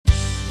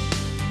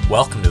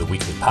Welcome to the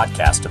weekly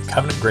podcast of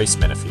Covenant Grace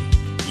Menifee.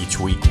 Each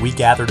week we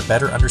gather to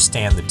better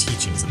understand the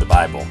teachings of the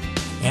Bible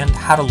and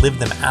how to live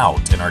them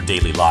out in our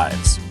daily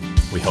lives.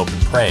 We hope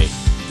and pray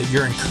that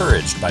you're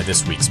encouraged by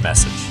this week's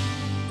message.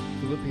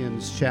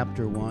 Philippians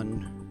chapter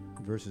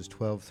 1, verses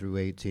 12 through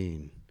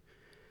 18.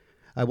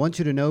 I want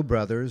you to know,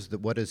 brothers,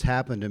 that what has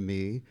happened to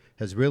me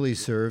has really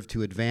served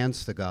to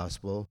advance the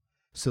gospel,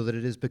 so that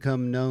it has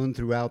become known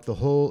throughout the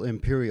whole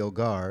imperial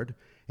guard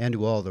and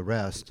to all the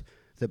rest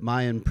that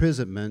my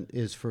imprisonment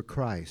is for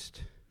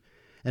Christ.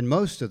 And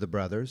most of the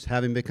brothers,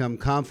 having become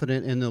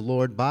confident in the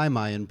Lord by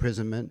my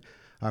imprisonment,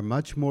 are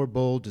much more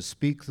bold to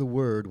speak the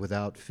word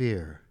without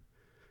fear.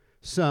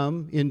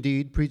 Some,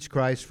 indeed, preach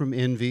Christ from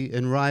envy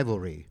and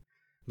rivalry,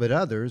 but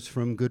others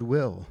from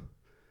goodwill.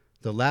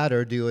 The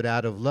latter do it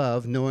out of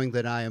love, knowing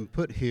that I am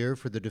put here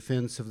for the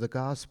defense of the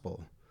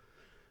gospel.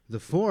 The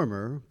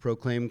former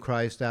proclaim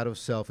Christ out of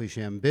selfish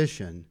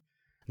ambition,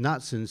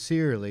 not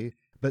sincerely,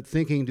 but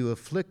thinking to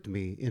afflict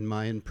me in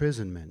my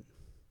imprisonment.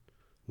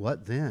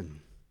 What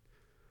then?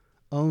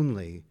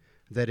 Only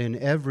that in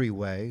every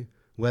way,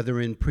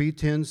 whether in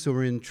pretense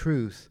or in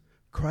truth,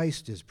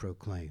 Christ is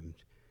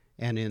proclaimed,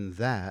 and in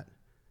that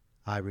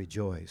I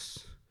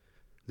rejoice.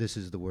 This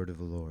is the word of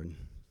the Lord.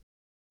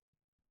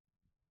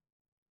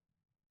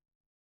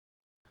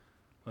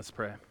 Let's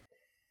pray.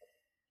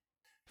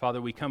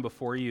 Father, we come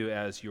before you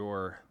as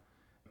your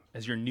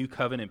new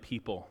covenant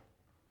people.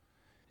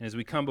 And as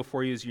we come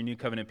before you as your new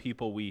covenant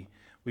people, we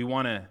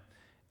want to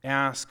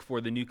ask for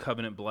the new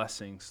covenant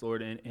blessings.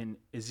 Lord, in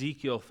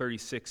Ezekiel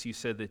 36, you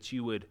said that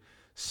you would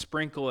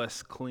sprinkle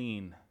us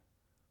clean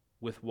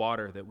with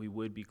water, that we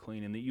would be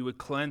clean, and that you would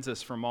cleanse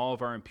us from all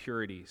of our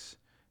impurities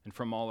and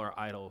from all our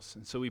idols.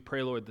 And so we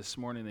pray, Lord, this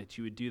morning that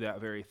you would do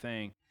that very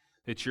thing,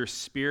 that your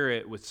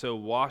Spirit would so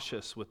wash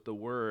us with the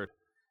word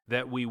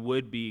that we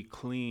would be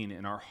clean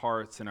in our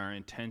hearts and our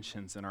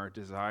intentions and our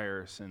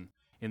desires and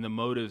in the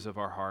motives of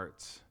our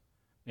hearts,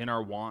 in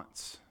our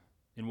wants,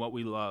 in what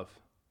we love.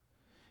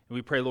 And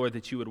we pray, Lord,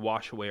 that you would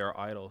wash away our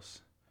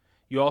idols.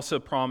 You also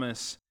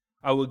promise,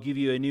 I will give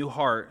you a new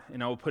heart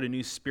and I will put a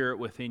new spirit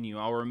within you.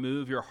 I'll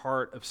remove your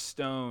heart of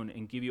stone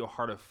and give you a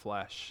heart of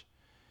flesh.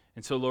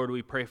 And so, Lord,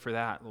 we pray for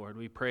that, Lord.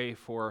 We pray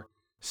for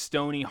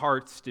stony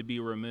hearts to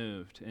be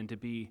removed and to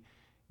be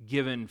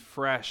given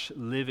fresh,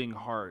 living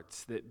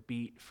hearts that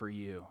beat for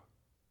you,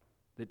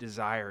 that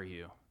desire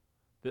you,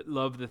 that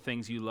love the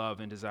things you love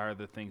and desire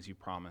the things you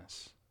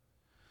promise.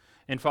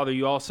 And Father,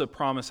 you also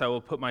promise I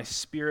will put my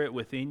spirit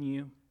within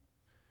you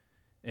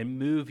and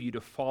move you to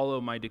follow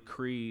my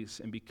decrees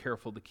and be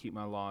careful to keep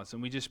my laws.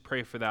 And we just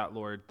pray for that,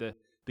 Lord,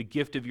 the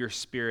gift of your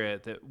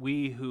Spirit, that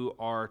we who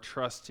are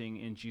trusting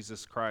in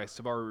Jesus Christ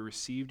have already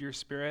received your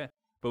Spirit,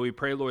 but we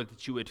pray, Lord,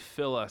 that you would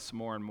fill us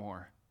more and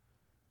more,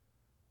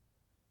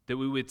 that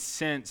we would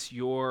sense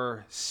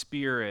your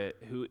Spirit,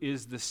 who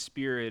is the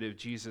Spirit of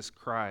Jesus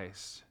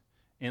Christ,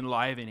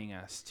 enlivening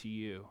us to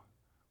you.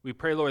 We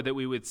pray, Lord, that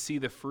we would see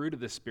the fruit of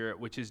the Spirit,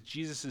 which is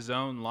Jesus'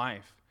 own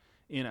life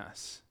in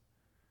us,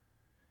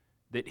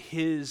 that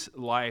his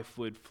life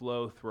would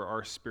flow through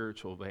our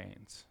spiritual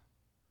veins.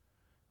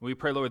 We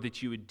pray, Lord,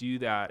 that you would do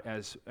that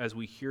as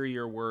we hear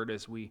your word,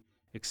 as we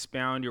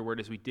expound your word,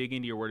 as we dig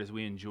into your word, as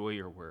we enjoy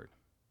your word.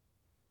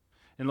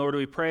 And Lord,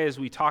 we pray as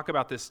we talk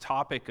about this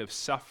topic of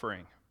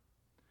suffering,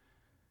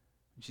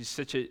 which is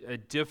such a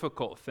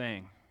difficult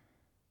thing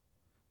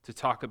to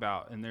talk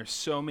about, and there's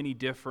so many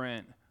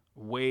different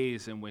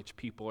ways in which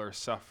people are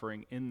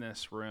suffering in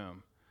this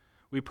room.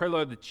 We pray,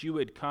 Lord, that you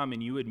would come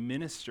and you would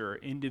minister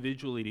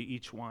individually to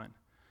each one,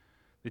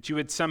 that you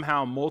would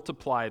somehow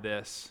multiply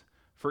this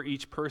for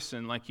each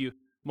person like you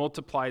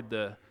multiplied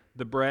the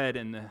bread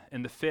and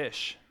the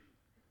fish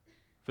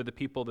for the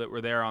people that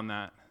were there on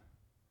that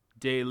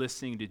day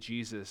listening to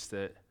Jesus,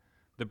 that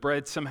the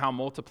bread somehow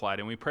multiplied.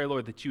 And we pray,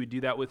 Lord, that you would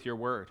do that with your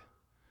word,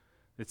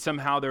 that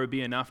somehow there would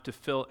be enough to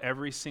fill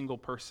every single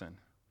person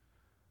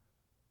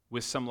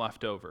with some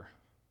left over.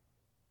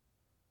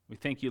 We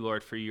thank you,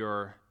 Lord, for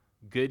your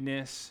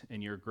goodness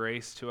and your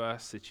grace to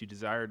us, that you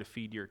desire to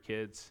feed your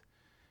kids.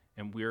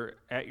 And we're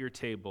at your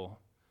table,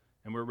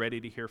 and we're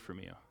ready to hear from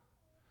you.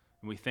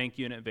 And we thank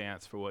you in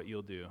advance for what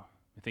you'll do.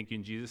 We thank you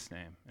in Jesus'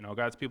 name. And all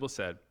God's people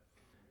said,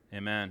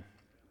 amen.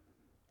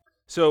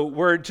 So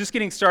we're just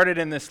getting started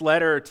in this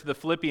letter to the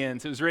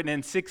Philippians. It was written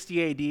in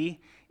 60 AD.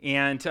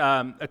 And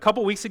a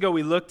couple weeks ago,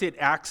 we looked at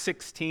Acts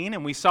 16,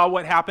 and we saw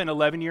what happened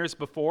 11 years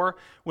before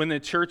when the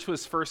church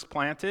was first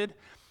planted.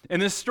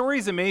 And this story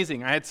is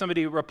amazing. I had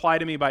somebody reply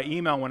to me by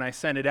email when I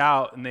sent it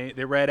out, and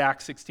they read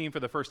Acts 16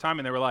 for the first time,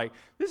 and they were like,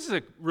 this is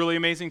a really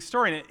amazing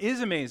story. And it is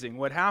amazing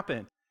what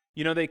happened.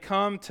 You know, they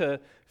come to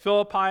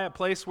Philippi, a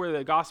place where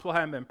the gospel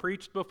hadn't been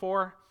preached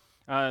before.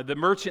 The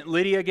merchant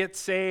Lydia gets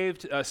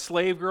saved. A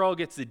slave girl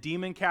gets the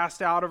demon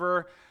cast out of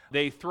her.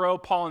 They throw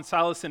Paul and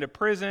Silas into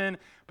prison,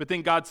 but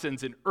then God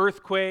sends an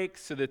earthquake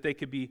so that they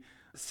could be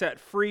set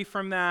free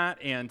from that,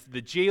 and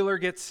the jailer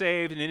gets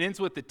saved, and it ends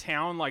with the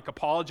town like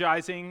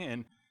apologizing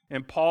and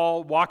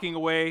Paul walking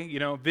away,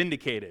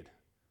 vindicated.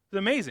 It's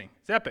amazing.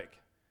 It's epic,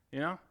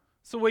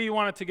 It's the way you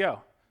want it to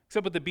go.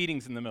 except with the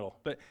beatings in the middle.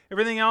 But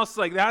everything else,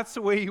 like that's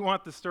the way you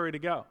want the story to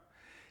go.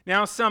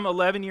 Now, some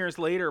 11 years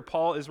later,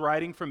 Paul is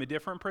writing from a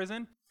different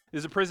prison.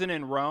 There's a prison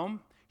in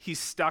Rome. He's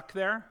stuck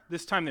there.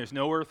 This time there's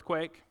no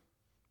earthquake.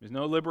 There's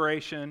no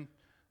liberation.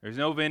 There's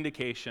no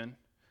vindication.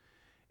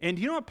 And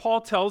you know what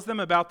Paul tells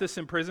them about this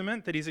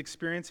imprisonment that he's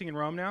experiencing in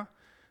Rome now?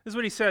 This is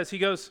what he says. He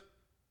goes,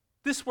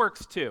 this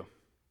works too.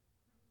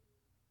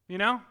 You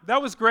know,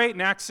 that was great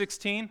in Acts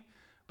 16,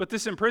 but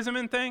this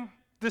imprisonment thing,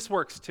 this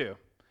works too.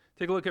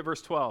 Take a look at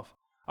verse 12.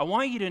 I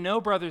want you to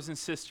know, brothers and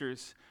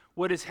sisters,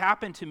 what has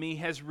happened to me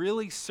has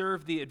really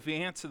served the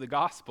advance of the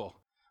gospel.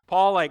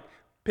 Paul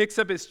picks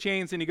up his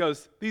chains and he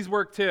goes, these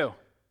work too.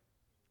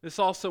 This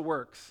also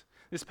works.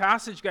 This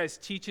passage, guys,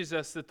 teaches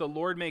us that the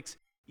Lord makes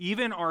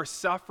even our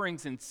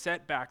sufferings and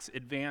setbacks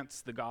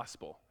advance the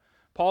gospel.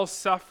 Paul's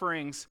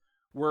sufferings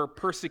were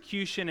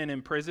persecution and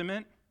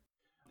imprisonment.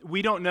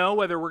 We don't know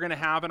whether we're going to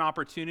have an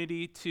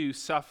opportunity to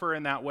suffer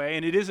in that way,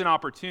 and it is an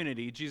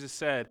opportunity. Jesus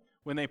said,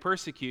 when they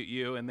persecute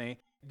you and they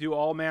do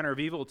all manner of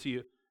evil to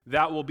you,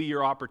 that will be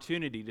your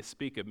opportunity to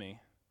speak of me.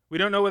 We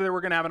don't know whether we're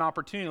going to have an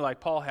opportunity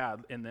like Paul had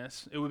in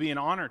this. It would be an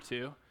honor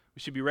to. We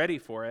should be ready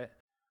for it.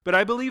 But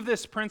I believe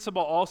this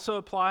principle also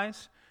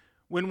applies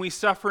when we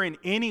suffer in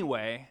any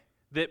way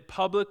that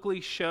publicly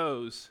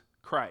shows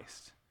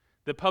Christ,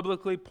 that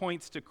publicly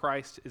points to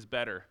Christ is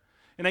better.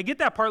 And I get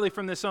that partly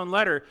from this own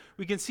letter.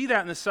 We can see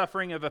that in the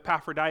suffering of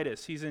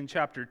Epaphroditus. He's in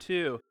chapter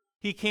 2.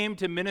 He came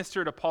to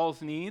minister to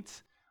Paul's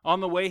needs.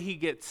 On the way, he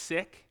gets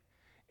sick.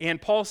 And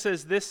Paul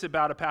says this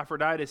about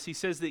Epaphroditus. He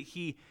says that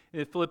he,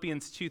 in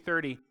Philippians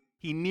 2:30,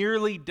 he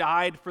nearly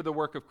died for the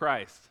work of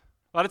Christ.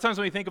 A lot of times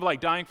when we think of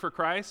dying for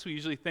Christ, we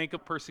usually think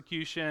of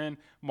persecution,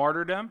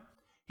 martyrdom.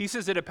 He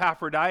says that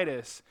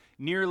Epaphroditus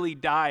nearly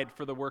died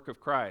for the work of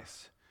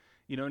Christ.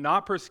 You know,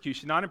 not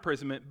persecution, not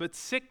imprisonment, but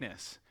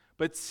sickness.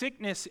 But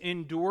sickness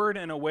endured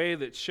in a way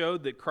that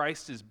showed that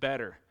Christ is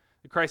better.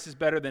 That Christ is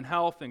better than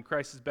health and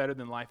Christ is better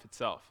than life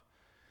itself.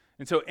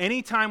 And so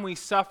anytime we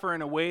suffer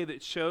in a way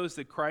that shows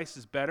that Christ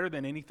is better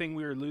than anything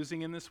we are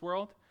losing in this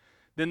world,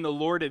 then the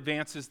Lord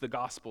advances the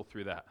gospel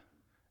through that.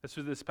 That's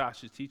what this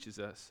passage teaches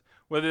us.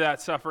 Whether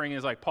that suffering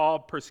is like Paul,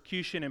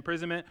 persecution,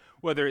 imprisonment,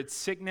 whether it's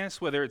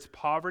sickness, whether it's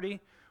poverty,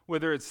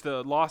 whether it's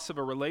the loss of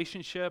a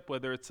relationship,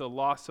 whether it's a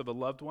loss of a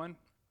loved one.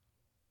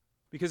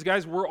 Because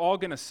guys, we're all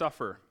going to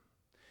suffer.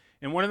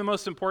 And one of the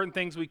most important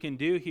things we can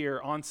do here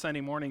on Sunday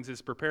mornings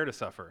is prepare to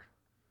suffer.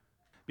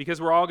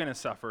 Because we're all going to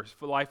suffer.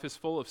 Life is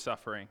full of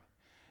suffering.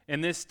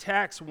 And this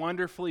text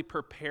wonderfully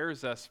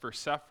prepares us for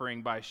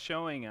suffering by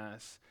showing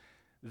us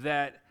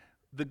that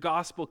the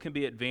gospel can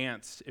be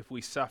advanced if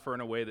we suffer in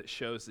a way that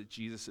shows that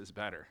Jesus is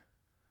better.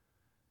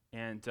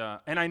 And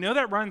I know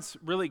that runs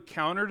really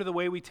counter to the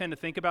way we tend to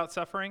think about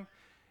suffering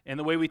and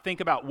the way we think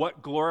about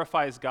what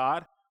glorifies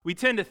God. We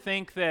tend to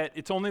think that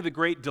it's only the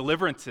great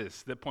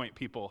deliverances that point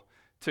people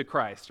to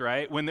Christ,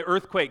 right? When the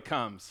earthquake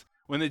comes,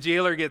 when the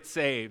jailer gets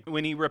saved,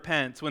 when he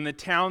repents, when the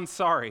town's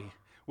sorry,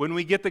 when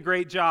we get the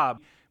great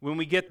job, when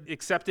we get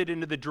accepted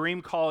into the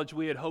dream college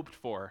we had hoped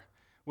for,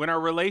 when our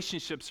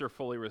relationships are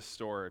fully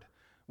restored,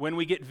 when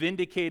we get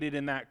vindicated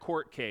in that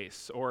court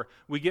case, or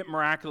we get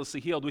miraculously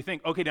healed, we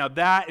think, okay, now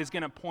that is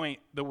going to point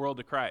the world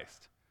to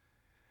Christ.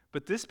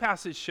 But this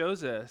passage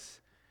shows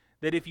us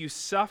that if you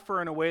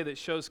suffer in a way that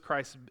shows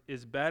Christ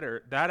is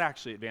better, that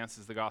actually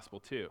advances the gospel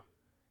too.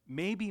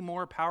 Maybe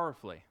more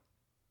powerfully.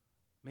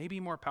 Maybe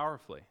more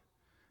powerfully.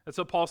 That's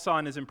what Paul saw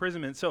in his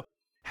imprisonment. So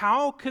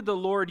how could the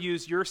Lord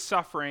use your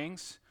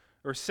sufferings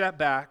or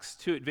setbacks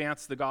to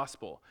advance the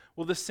gospel?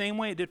 Well, the same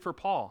way it did for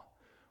Paul.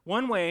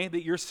 One way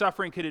that your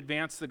suffering could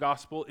advance the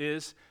gospel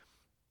is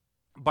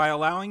by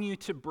allowing you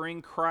to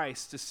bring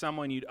Christ to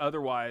someone you'd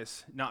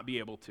otherwise not be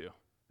able to.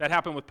 That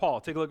happened with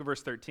Paul. Take a look at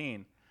verse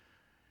 13.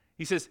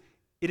 He says,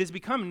 "It has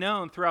become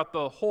known throughout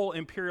the whole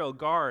imperial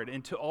guard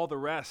and to all the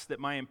rest that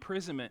my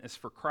imprisonment is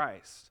for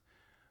Christ."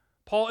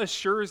 Paul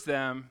assures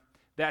them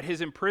that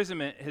his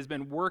imprisonment has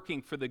been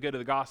working for the good of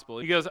the gospel.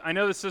 He goes, I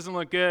know this doesn't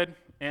look good,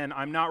 and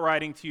I'm not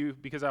writing to you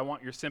because I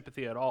want your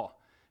sympathy at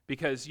all.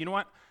 Because you know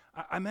what?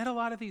 I met a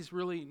lot of these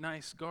really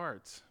nice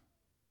guards.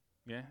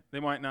 Yeah, they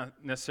might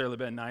not necessarily have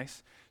been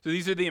nice. So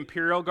these are the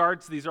imperial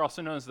guards. These are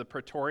also known as the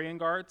Praetorian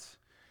guards.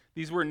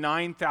 These were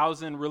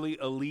 9,000 really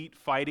elite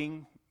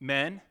fighting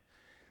men.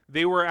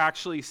 They were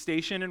actually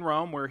stationed in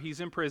Rome where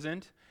he's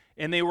imprisoned,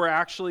 and they were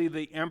actually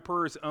the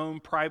emperor's own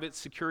private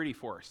security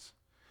force.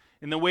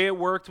 And the way it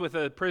worked with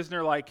a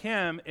prisoner like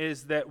him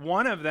is that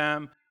one of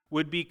them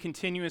would be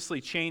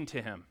continuously chained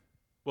to him.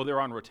 Well, they're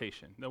on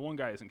rotation. The one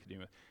guy isn't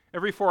continuous.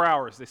 Every 4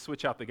 hours, they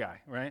switch out the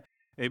guy, right?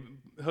 They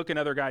hook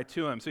another guy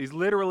to him. So he's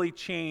literally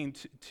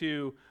chained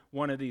to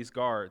one of these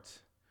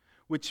guards,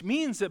 which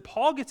means that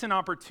Paul gets an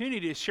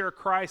opportunity to share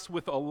Christ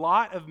with a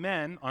lot of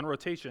men on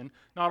rotation,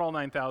 not all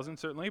 9,000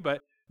 certainly,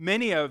 but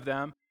many of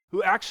them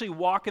who actually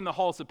walk in the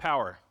halls of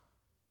power.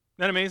 Isn't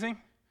that amazing?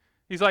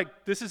 He's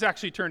like, this has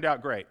actually turned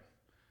out great.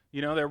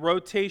 You know, they're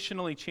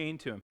rotationally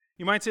chained to him.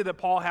 You might say that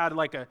Paul had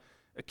like a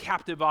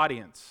captive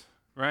audience,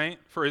 right,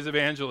 for his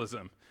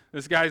evangelism.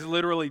 This guy's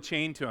literally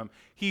chained to him.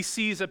 He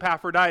sees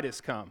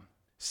Epaphroditus come,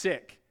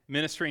 sick,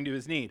 ministering to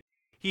his need.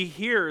 He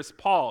hears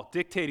Paul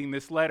dictating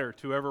this letter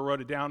to whoever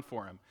wrote it down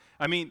for him.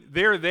 I mean,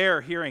 they're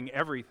there hearing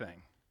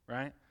everything,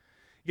 right?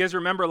 You guys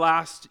remember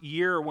last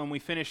year when we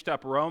finished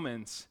up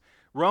Romans?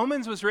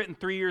 Romans was written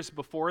 3 years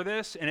before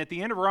this, and at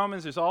the end of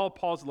Romans, there's all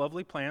Paul's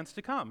lovely plans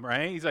to come,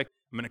 right? He's like,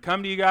 I'm going to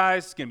come to you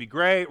guys. It's going to be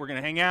great. We're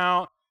going to hang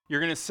out. You're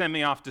going to send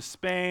me off to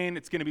Spain.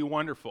 It's going to be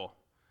wonderful.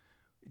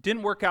 It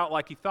didn't work out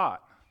like he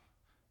thought.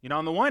 You know,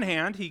 on the one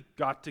hand, he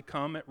got to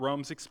come at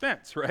Rome's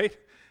expense, right,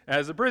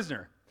 as a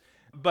prisoner.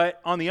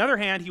 But on the other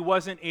hand, he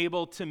wasn't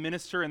able to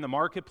minister in the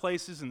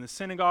marketplaces and the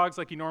synagogues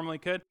like he normally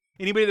could.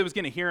 Anybody that was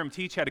going to hear him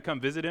teach had to come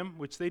visit him,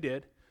 which they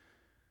did.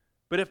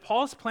 But if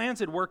Paul's plans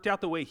had worked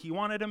out the way he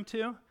wanted them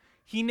to,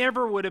 he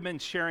never would have been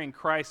sharing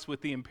Christ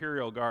with the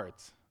imperial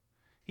guards.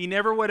 He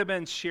never would have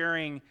been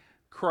sharing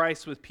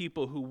Christ with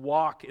people who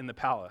walk in the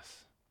palace.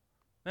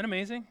 Isn't that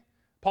amazing?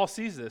 Paul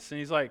sees this and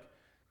he's like,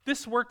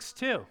 this works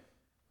too.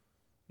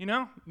 You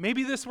know,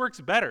 maybe this works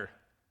better.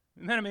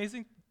 Isn't that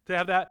amazing to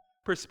have that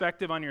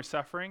perspective on your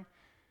suffering?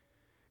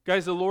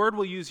 Guys, the Lord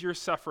will use your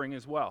suffering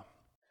as well.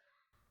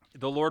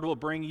 The Lord will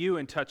bring you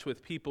in touch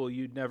with people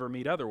you'd never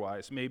meet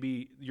otherwise.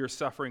 Maybe your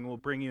suffering will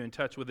bring you in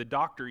touch with a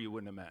doctor you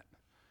wouldn't have met,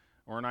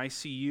 or an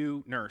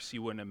ICU nurse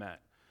you wouldn't have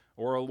met,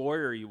 or a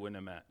lawyer you wouldn't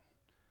have met,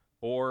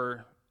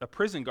 or a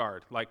prison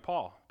guard like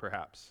Paul,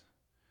 perhaps.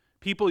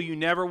 People you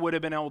never would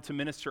have been able to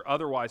minister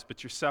otherwise,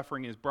 but your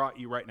suffering has brought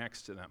you right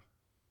next to them.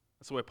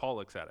 That's the way Paul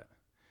looks at it.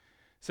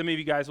 Some of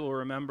you guys will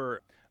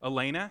remember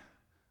Elena.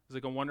 Was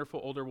like a wonderful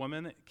older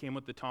woman that came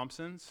with the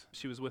Thompsons.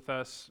 She was with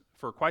us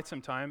for quite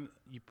some time.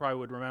 You probably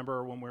would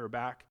remember when we were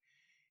back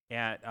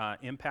at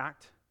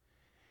Impact.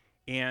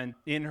 And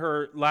in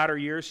her latter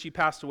years, she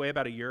passed away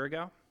about a year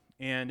ago.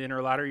 And in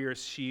her latter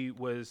years, she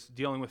was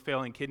dealing with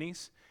failing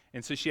kidneys.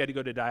 And so she had to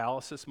go to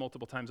dialysis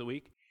multiple times a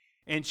week.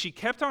 And she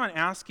kept on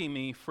asking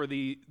me for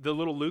the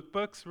little Luke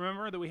books,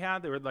 remember, that we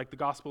had? They were like the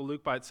Gospel of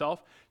Luke by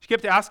itself. She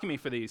kept asking me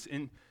for these.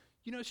 And,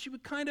 you know, she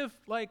would kind of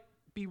like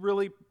be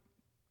really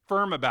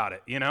firm about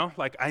it, you know,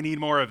 like I need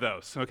more of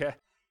those, okay?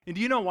 And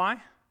do you know why?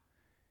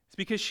 It's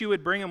because she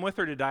would bring them with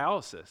her to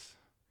dialysis,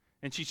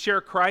 and she'd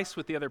share Christ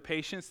with the other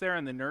patients there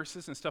and the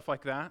nurses and stuff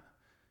like that.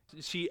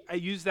 I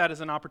used that as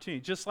an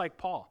opportunity, just like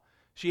Paul.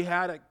 She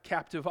had a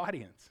captive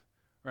audience,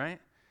 right?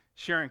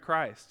 Sharing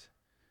Christ.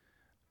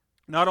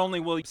 Not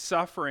only will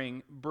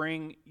suffering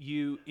bring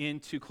you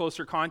into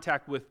closer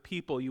contact with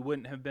people you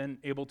wouldn't have been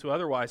able to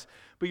otherwise,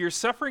 but your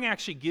suffering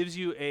actually gives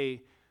you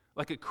a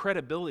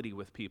credibility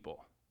with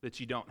people that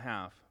you don't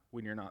have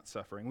when you're not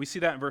suffering. We see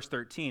that in verse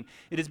 13.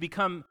 It has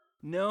become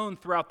known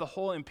throughout the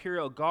whole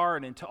imperial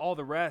guard and to all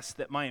the rest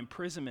that my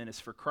imprisonment is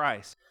for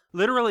Christ.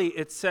 Literally,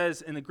 it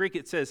says, in the Greek,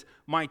 it says,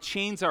 my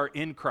chains are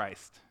in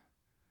Christ.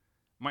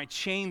 My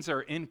chains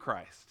are in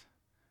Christ.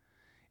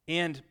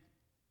 And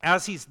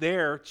as he's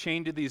there,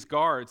 chained to these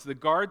guards, the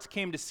guards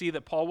came to see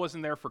that Paul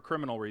wasn't there for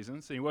criminal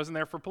reasons, and he wasn't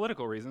there for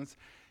political reasons.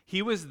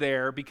 He was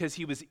there because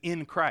he was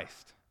in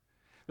Christ.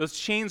 Those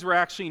chains were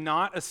actually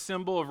not a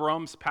symbol of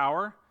Rome's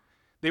power.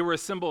 They were a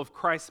symbol of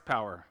Christ's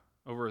power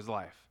over his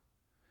life.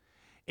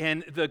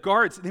 And the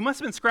guards, they must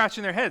have been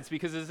scratching their heads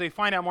because as they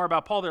find out more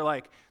about Paul, they're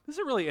like, this is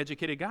a really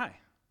educated guy.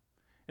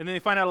 And then they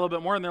find out a little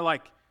bit more and they're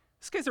like,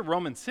 this guy's a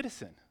Roman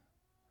citizen.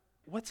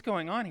 What's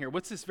going on here?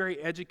 What's this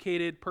very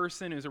educated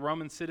person who's a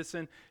Roman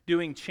citizen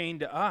doing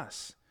chained to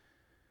us?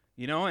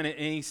 You know, and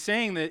he's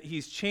saying that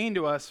he's chained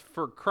to us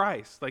for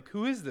Christ. Like,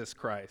 who is this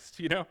Christ?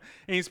 You know,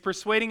 and he's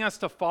persuading us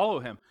to follow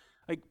him.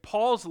 Like,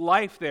 Paul's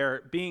life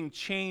there, being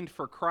chained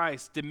for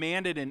Christ,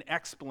 demanded an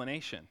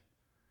explanation.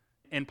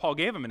 And Paul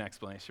gave him an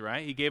explanation,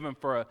 right? He gave him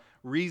for a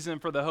reason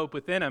for the hope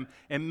within him.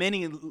 And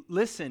many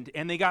listened,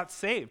 and they got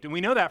saved. And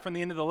we know that from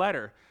the end of the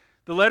letter.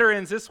 The letter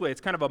ends this way.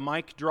 It's kind of a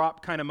mic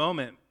drop kind of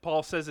moment.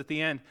 Paul says at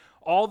the end,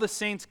 all the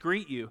saints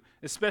greet you,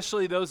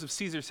 especially those of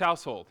Caesar's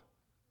household.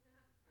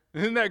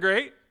 Isn't that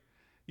great?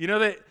 You know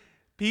that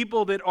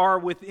people that are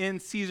within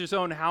Caesar's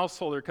own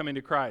household are coming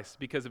to Christ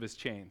because of his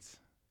chains.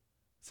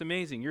 It's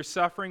amazing. Your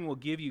suffering will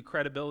give you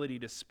credibility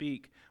to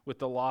speak with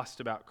the lost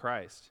about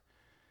Christ.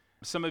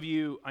 Some of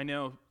you, I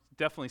know,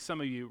 definitely some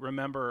of you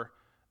remember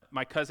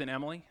my cousin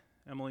Emily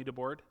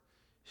DeBoard.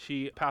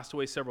 She passed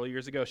away several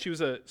years ago. She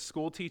was a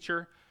school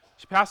teacher.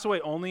 She passed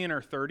away only in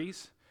her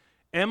 30s.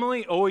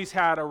 Emily always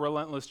had a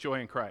relentless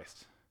joy in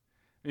Christ.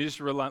 It's just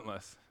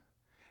relentless.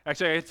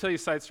 Actually, I can tell you a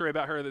side story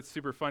about her that's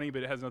super funny,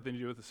 but it has nothing to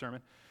do with the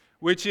sermon,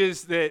 which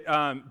is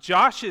that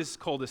Josh's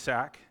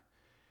cul-de-sac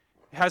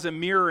has a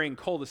mirroring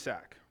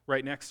cul-de-sac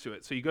right next to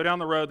it. So you go down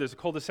the road, there's a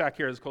cul-de-sac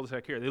here, there's a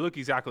cul-de-sac here. They look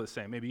exactly the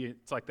same. Maybe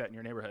it's like that in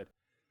your neighborhood.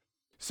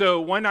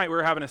 So one night we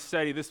were having a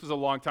study. This was a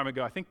long time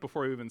ago, I think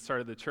before we even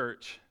started the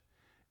church.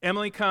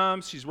 Emily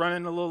comes, she's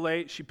running a little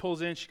late. She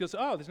pulls in, she goes,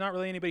 oh, there's not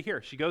really anybody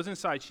here. She goes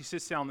inside, she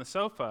sits down on the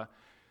sofa,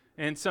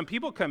 and some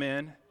people come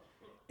in,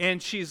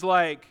 and she's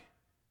like,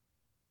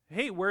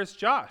 hey, where's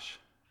Josh?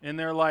 And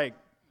they're like,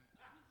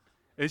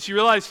 and she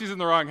realized she's in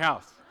the wrong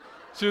house.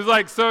 She was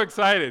like so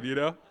excited, you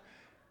know?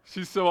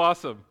 She's so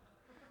awesome.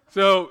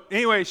 So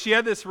anyway, she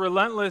had this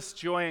relentless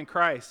joy in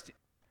Christ.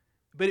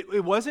 But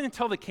it wasn't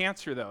until the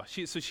cancer, though.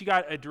 She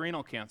got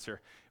adrenal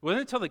cancer. It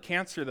wasn't until the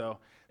cancer, though,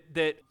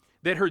 that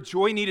her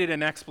joy needed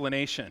an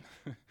explanation.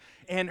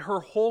 And her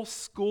whole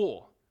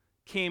school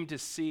came to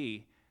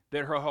see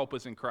that her hope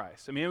was in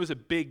Christ. I mean, it was a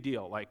big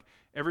deal. Like,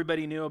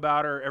 everybody knew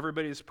about her.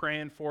 Everybody was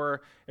praying for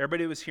her.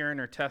 Everybody was hearing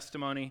her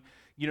testimony.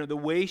 You know, the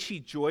way she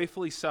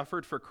joyfully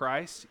suffered for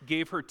Christ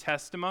gave her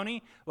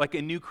testimony like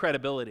a new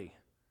credibility.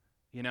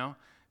 You know,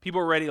 people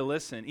were ready to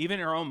listen. Even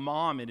her own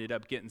mom ended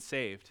up getting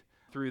saved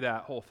through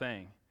that whole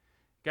thing.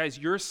 Guys,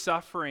 your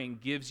suffering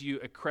gives you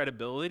a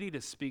credibility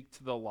to speak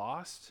to the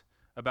lost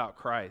about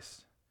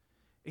Christ.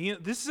 And, you know,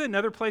 this is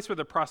another place where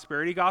the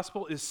prosperity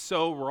gospel is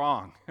so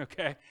wrong,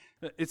 okay?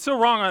 It's so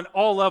wrong on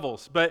all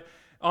levels, but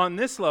on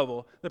this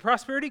level, the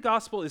prosperity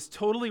gospel is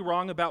totally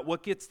wrong about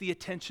what gets the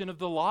attention of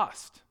the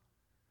lost.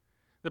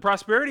 The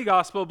prosperity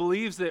gospel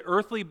believes that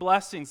earthly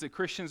blessings that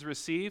Christians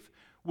receive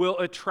will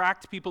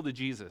attract people to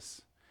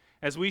Jesus.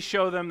 As we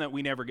show them that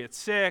we never get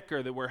sick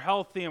or that we're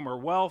healthy and we're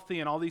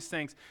wealthy and all these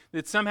things,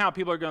 that somehow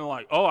people are going to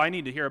like, oh, I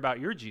need to hear about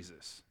your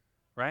Jesus,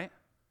 right?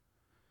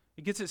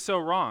 It gets it so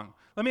wrong.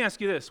 Let me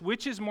ask you this.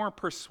 Which is more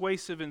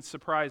persuasive and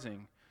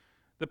surprising?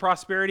 The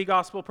prosperity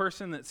gospel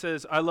person that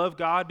says, I love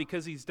God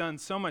because he's done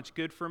so much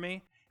good for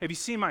me. Have you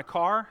seen my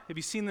car? Have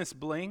you seen this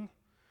bling?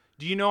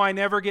 Do you know I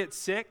never get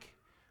sick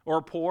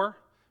or poor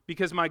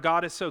because my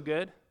God is so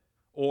good?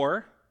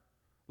 Or,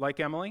 like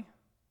Emily,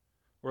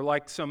 or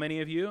like so many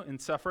of you in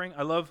suffering,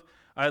 I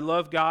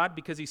love God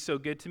because he's so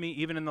good to me.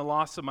 Even in the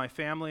loss of my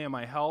family and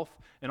my health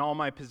and all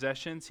my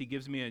possessions, he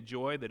gives me a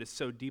joy that is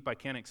so deep I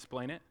can't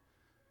explain it.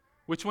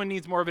 Which one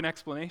needs more of an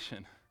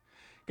explanation?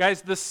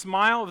 Guys, the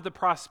smile of the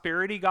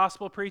prosperity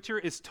gospel preacher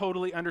is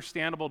totally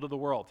understandable to the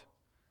world.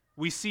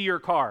 We see your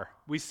car.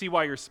 We see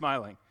why you're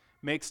smiling.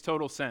 Makes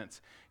total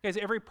sense. Guys,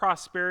 every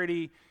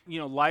prosperity,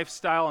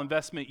 lifestyle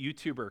investment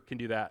YouTuber can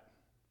do that,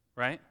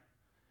 right?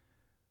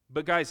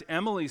 But guys,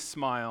 Emily's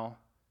smile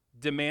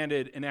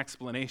demanded an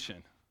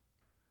explanation.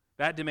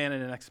 That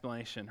demanded an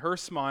explanation. Her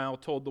smile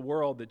told the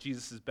world that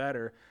Jesus is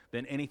better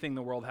than anything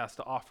the world has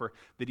to offer,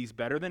 that he's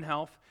better than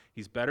health,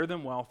 he's better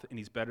than wealth, and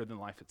he's better than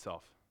life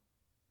itself.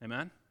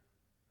 Amen?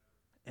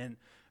 And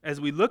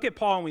as we look at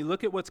Paul and we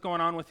look at what's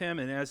going on with him,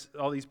 and as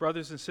all these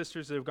brothers and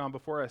sisters that have gone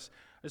before us,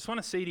 I just want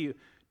to say to you,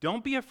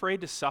 don't be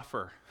afraid to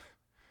suffer.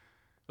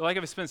 I feel like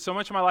I've spent so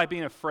much of my life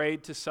being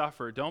afraid to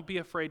suffer. Don't be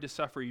afraid to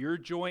suffer. Your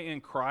joy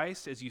in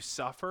Christ as you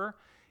suffer,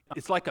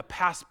 it's like a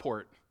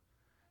passport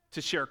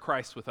to share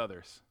Christ with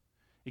others.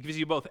 It gives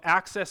you both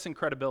access and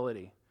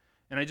credibility.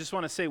 And I just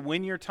want to say,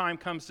 when your time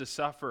comes to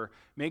suffer,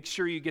 make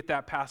sure you get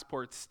that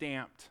passport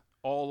stamped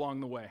all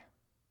along the way,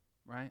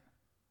 right?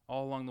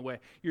 All along the way.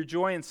 Your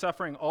joy in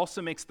suffering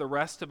also makes the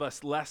rest of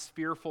us less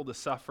fearful to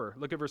suffer.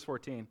 Look at verse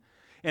 14.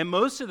 And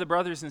most of the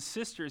brothers and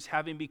sisters,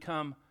 having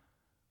become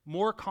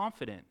more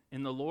confident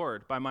in the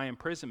Lord by my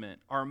imprisonment,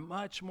 are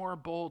much more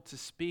bold to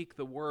speak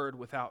the word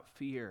without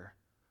fear.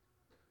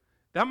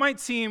 That might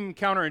seem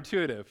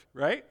counterintuitive,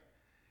 right?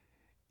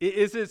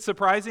 Is it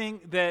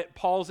surprising that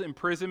Paul's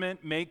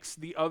imprisonment makes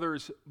the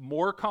others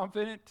more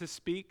confident to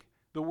speak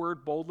the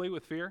word boldly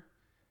with fear?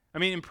 I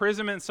mean,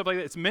 imprisonment and stuff like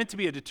that, it's meant to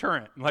be a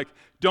deterrent. Like,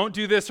 don't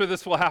do this or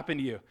this will happen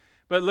to you.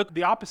 But look,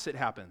 the opposite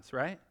happens,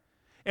 right?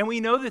 And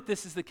we know that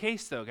this is the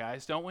case, though,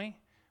 guys, don't we?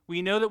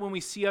 We know that when we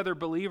see other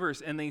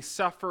believers and they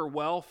suffer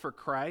well for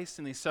Christ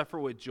and they suffer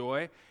with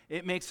joy,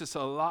 it makes us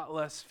a lot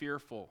less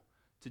fearful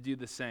to do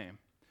the same.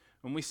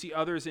 When we see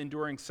others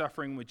enduring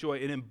suffering with joy,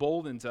 it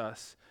emboldens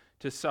us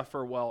to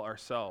suffer well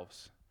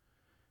ourselves.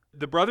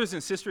 The brothers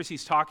and sisters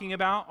he's talking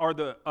about are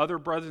the other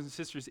brothers and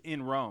sisters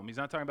in Rome. He's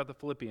not talking about the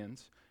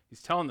Philippians.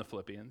 He's telling the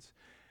Philippians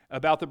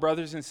about the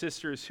brothers and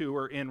sisters who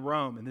are in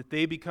Rome and that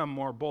they become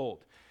more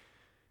bold.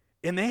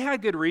 And they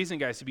had good reason,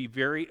 guys, to be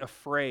very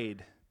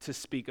afraid to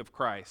speak of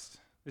Christ.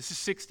 This is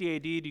 60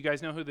 AD. Do you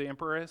guys know who the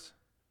emperor is?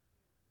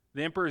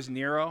 The emperor is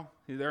Nero.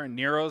 They're in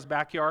Nero's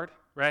backyard,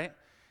 right?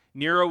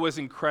 Nero was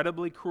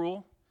incredibly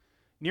cruel.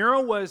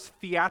 Nero was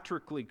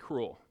theatrically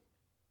cruel.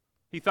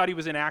 He thought he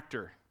was an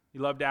actor. He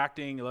loved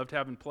acting. He loved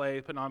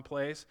putting on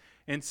plays.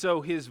 And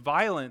so his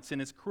violence and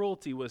his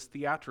cruelty was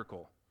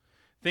theatrical.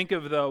 Think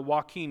of the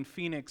Joaquin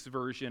Phoenix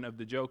version of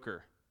the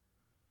Joker.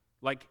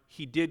 Like,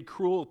 he did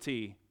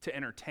cruelty to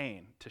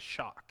entertain, to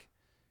shock.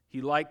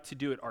 He liked to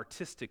do it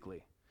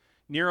artistically.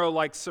 Nero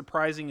liked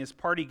surprising his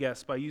party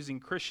guests by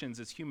using Christians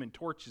as human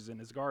torches in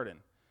his garden.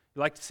 He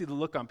liked to see the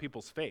look on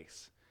people's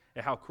face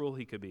at how cruel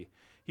he could be.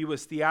 He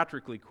was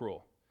theatrically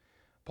cruel.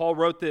 Paul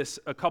wrote this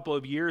a couple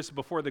of years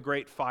before the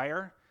Great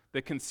Fire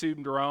that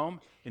consumed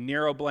Rome, and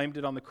Nero blamed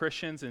it on the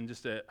Christians, and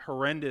just a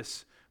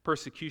horrendous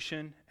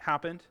persecution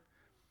happened.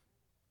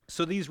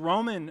 So these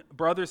Roman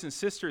brothers and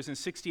sisters in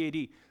 60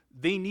 AD,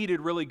 they needed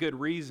really good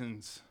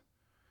reasons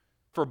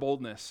for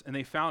boldness, and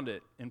they found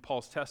it in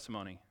Paul's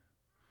testimony.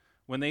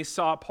 When they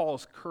saw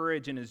Paul's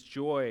courage and his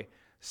joy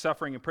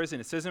suffering in prison,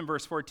 it says in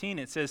verse 14,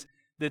 it says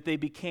that they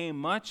became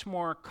much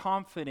more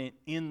confident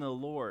in the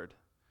Lord.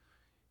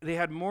 They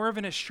had more of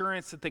an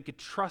assurance that they could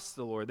trust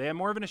the Lord. They had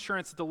more of an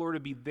assurance that the Lord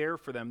would be there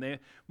for them. They had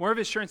more of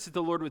an assurance that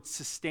the Lord would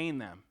sustain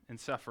them in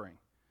suffering.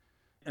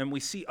 and we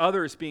see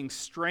others being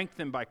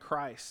strengthened by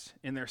Christ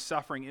in their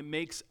suffering, it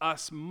makes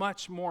us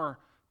much more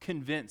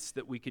convinced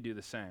that we could do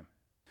the same.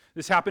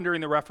 This happened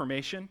during the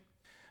Reformation.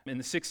 In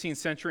the 16th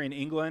century in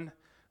England,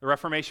 the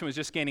Reformation was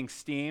just gaining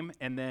steam,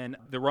 and then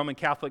the Roman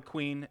Catholic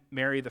Queen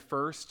Mary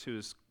I,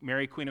 who's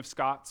Mary, Queen of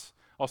Scots,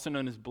 also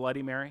known as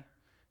Bloody Mary,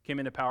 came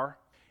into power.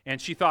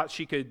 And she thought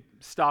she could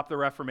stop the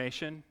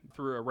Reformation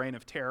through a reign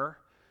of terror,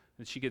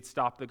 that she could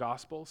stop the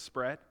gospel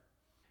spread.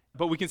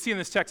 But we can see in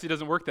this text it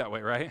doesn't work that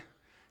way, right?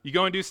 You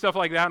go and do stuff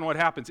like that, and what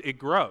happens? It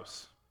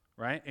grows,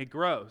 right? It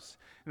grows.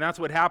 And that's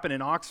what happened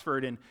in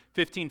Oxford in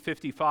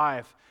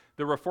 1555.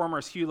 The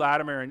reformers Hugh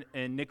Latimer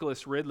and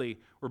Nicholas Ridley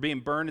were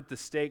being burned at the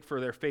stake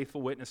for their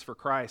faithful witness for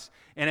Christ.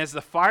 And as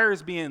the fire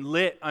is being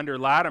lit under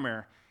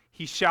Latimer,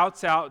 he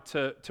shouts out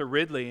to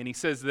Ridley, and he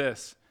says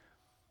this.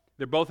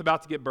 They're both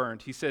about to get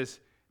burned. He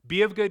says,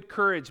 "Be of good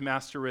courage,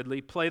 Master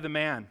Ridley. Play the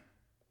man.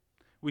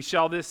 We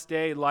shall this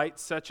day light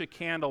such a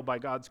candle by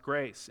God's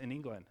grace in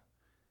England,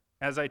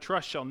 as I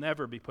trust shall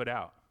never be put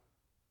out."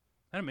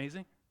 Isn't that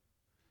amazing?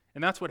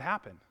 And that's what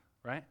happened,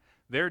 right?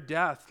 Their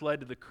death led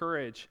to the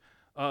courage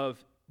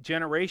of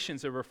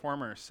generations of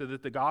reformers so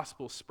that the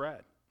gospel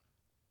spread.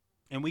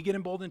 And we get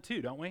emboldened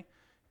too, don't we?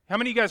 How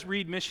many of you guys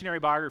read missionary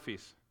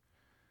biographies?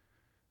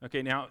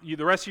 Okay, now,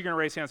 the rest of you are going to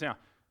raise hands now.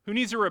 Who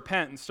needs to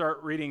repent and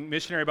start reading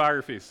missionary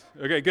biographies?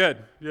 Okay,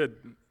 good,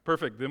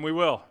 perfect, then we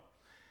will.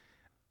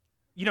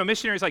 You know,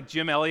 missionaries like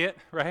Jim Elliot,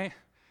 right?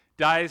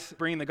 Dies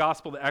bringing the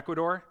gospel to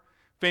Ecuador,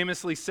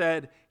 famously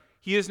said,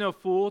 "He is no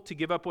fool to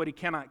give up what he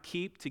cannot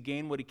keep to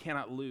gain what he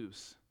cannot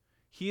lose.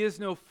 He is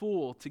no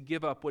fool to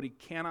give up what he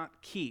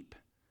cannot keep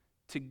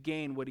to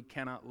gain what he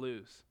cannot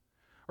lose."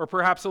 Or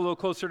perhaps a little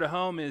closer to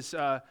home is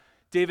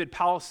David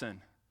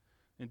Powlison.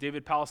 And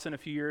David Powlison, a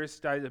few years,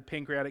 died of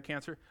pancreatic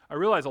cancer. I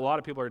realize a lot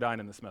of people are dying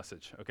in this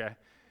message, okay?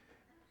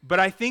 But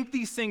I think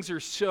these things are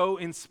so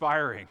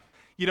inspiring.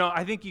 You know,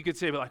 I think you could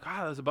say, like,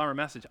 that was a bummer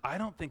message. I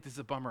don't think this is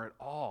a bummer at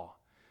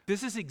all.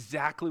 This is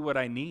exactly what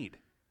I need.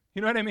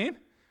 You know what I mean?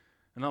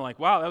 And I'm like,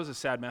 wow, that was a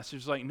sad message.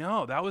 It's like,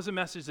 no, that was a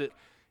message that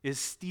is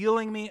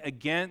steeling me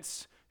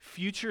against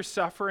future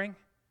suffering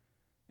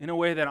in a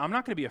way that I'm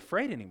not going to be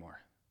afraid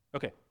anymore.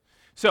 Okay,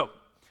 so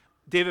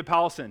David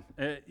Powlison.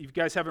 If you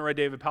guys haven't read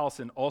David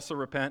Powlison, also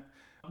repent.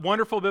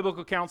 Wonderful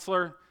biblical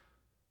counselor.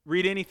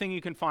 Read anything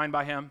you can find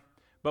by him.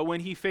 But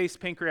when he faced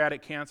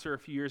pancreatic cancer a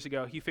few years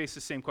ago, he faced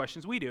the same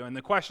questions we do. And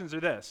the questions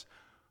are this: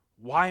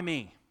 why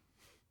me?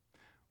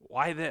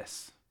 Why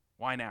this?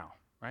 Why now?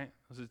 Right?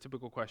 Those are the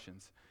typical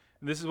questions.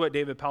 And this is what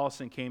David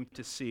Powlison came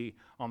to see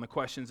on the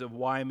questions of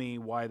why me,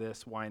 why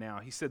this, why now.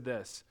 He said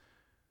this: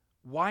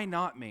 why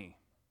not me?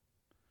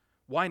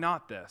 Why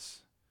not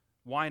this?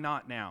 Why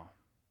not now?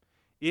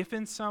 If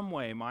in some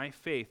way my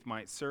faith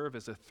might serve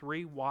as a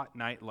 3-watt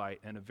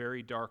nightlight in a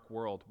very dark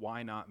world,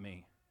 why not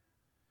me?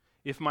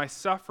 If my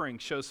suffering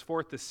shows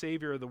forth the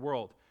Savior of the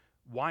world,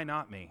 why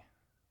not me?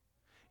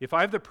 If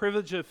I have the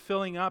privilege of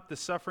filling up the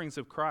sufferings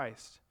of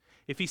Christ,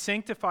 if he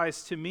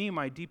sanctifies to me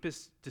my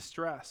deepest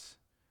distress,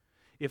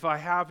 if I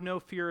have no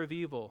fear of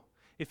evil,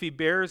 if he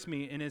bears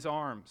me in his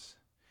arms,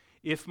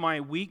 if my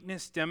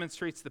weakness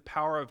demonstrates the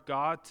power of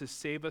God to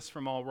save us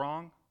from all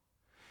wrong,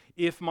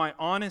 if my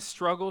honest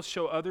struggles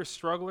show other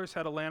strugglers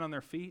how to land on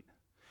their feet,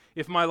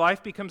 if my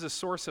life becomes a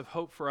source of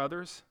hope for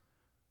others,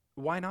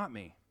 why not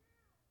me?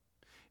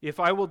 If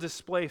I will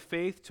display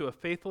faith to a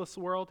faithless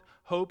world,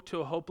 hope to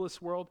a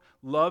hopeless world,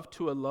 love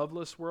to a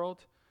loveless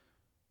world,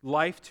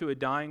 life to a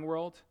dying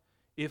world,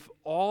 if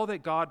all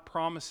that God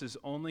promises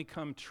only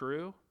come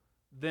true,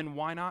 then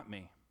why not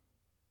me?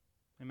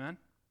 Amen?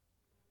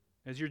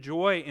 As your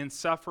joy in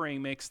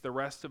suffering makes the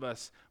rest of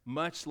us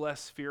much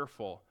less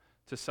fearful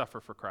to suffer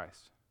for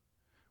Christ.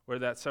 Whether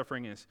that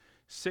suffering is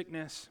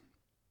sickness,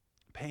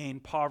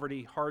 pain,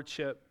 poverty,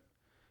 hardship,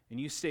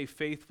 and you stay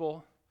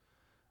faithful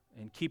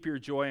and keep your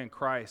joy in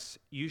Christ,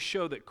 you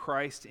show that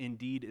Christ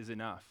indeed is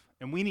enough.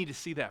 And we need to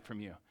see that from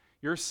you.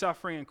 Your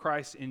suffering in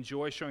Christ and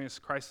joy showing us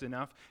Christ is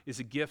enough is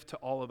a gift to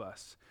all of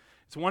us.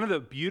 It's one of the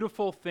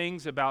beautiful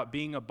things about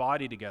being a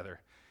body together.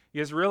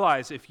 You guys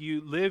realize if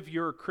you live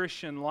your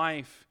Christian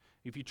life,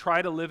 if you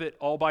try to live it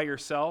all by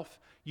yourself,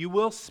 you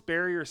will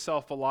spare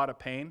yourself a lot of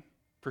pain,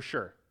 for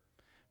sure.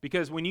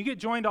 Because when you get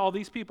joined to all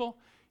these people,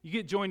 you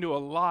get joined to a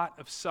lot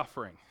of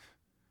suffering.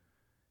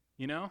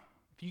 You know?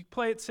 If you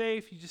play it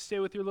safe, you just stay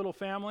with your little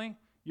family,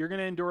 you're going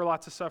to endure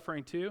lots of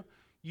suffering too.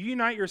 You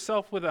unite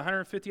yourself with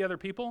 150 other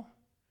people,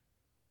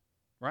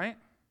 right?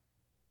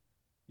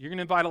 You're going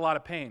to invite a lot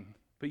of pain.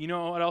 But you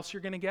know what else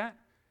you're going to get?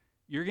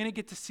 You're going to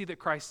get to see that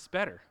Christ is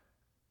better,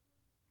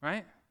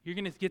 right? You're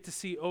going to get to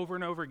see over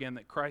and over again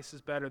that Christ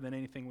is better than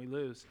anything we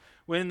lose.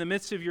 When in the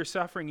midst of your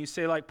suffering, you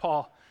say like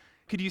Paul,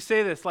 could you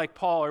say this like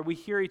Paul, or we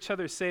hear each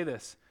other say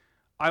this?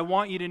 I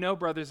want you to know,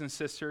 brothers and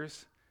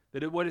sisters,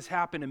 that what has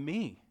happened to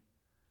me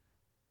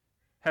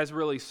has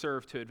really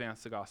served to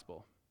advance the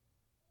gospel.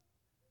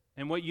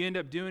 And what you end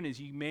up doing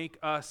is you make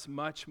us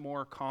much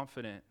more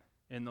confident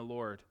in the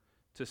Lord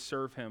to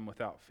serve him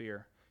without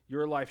fear.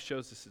 Your life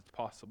shows us it's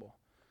possible.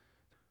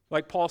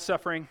 Like Paul's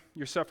suffering,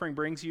 your suffering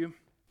brings you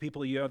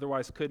people you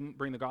otherwise couldn't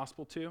bring the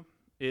gospel to.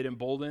 It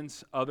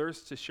emboldens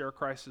others to share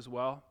Christ as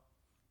well.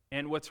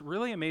 And what's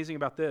really amazing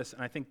about this,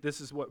 and I think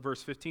this is what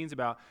verse 15 is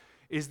about,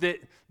 is that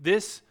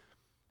this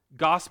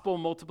gospel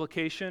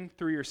multiplication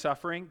through your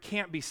suffering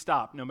can't be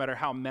stopped no matter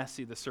how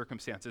messy the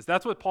circumstances.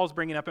 That's what Paul's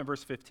bringing up in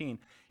verse 15.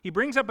 He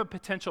brings up a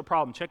potential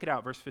problem. Check it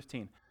out, verse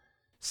 15.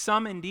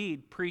 Some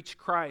indeed preach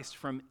Christ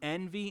from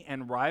envy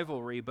and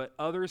rivalry, but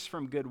others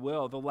from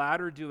goodwill. The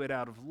latter do it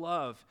out of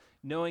love,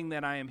 knowing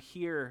that I am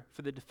here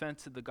for the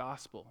defense of the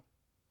gospel.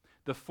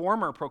 The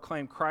former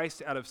proclaim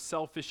Christ out of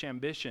selfish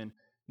ambition,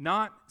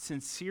 not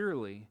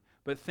sincerely,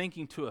 but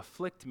thinking to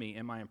afflict me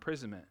in my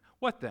imprisonment.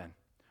 What then?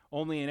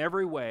 Only in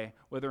every way,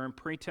 whether in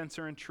pretense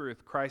or in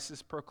truth, Christ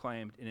is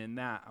proclaimed, and in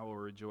that I will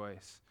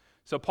rejoice.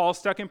 So Paul's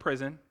stuck in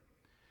prison.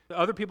 The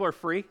other people are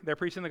free. They're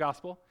preaching the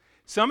gospel.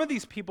 Some of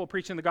these people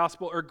preaching the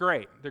gospel are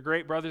great. They're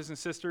great brothers and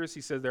sisters.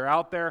 He says they're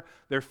out there.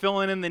 They're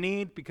filling in the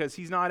need because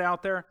he's not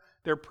out there.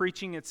 They're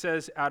preaching, it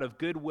says, out of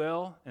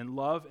goodwill and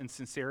love and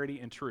sincerity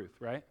and truth,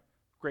 right?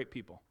 Great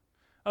people.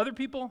 Other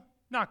people,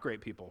 not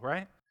great people,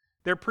 right?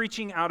 They're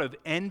preaching out of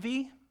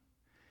envy,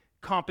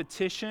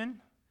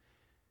 competition,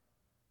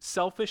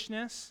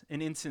 selfishness,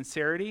 and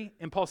insincerity.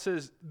 And Paul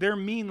says they're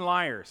mean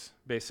liars,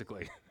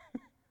 basically.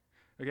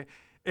 Okay?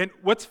 And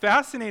what's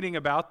fascinating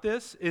about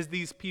this is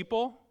these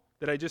people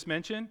that I just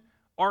mentioned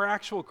are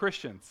actual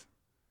Christians.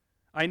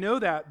 I know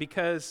that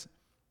because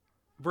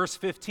verse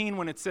 15,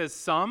 when it says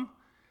some,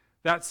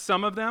 that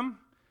some of them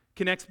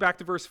connects back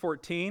to verse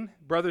 14,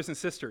 brothers and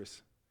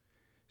sisters.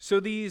 So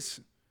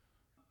these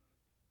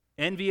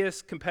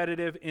envious,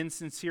 competitive,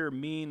 insincere,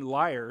 mean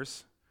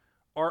liars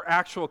are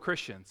actual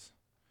Christians.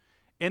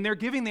 And they're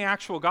giving the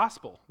actual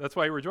gospel. That's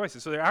why he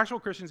rejoices. So they're actual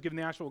Christians giving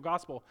the actual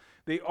gospel.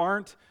 They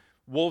aren't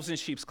wolves in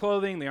sheep's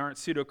clothing. They aren't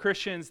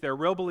pseudo-Christians. They're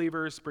real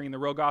believers bringing the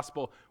real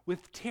gospel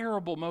with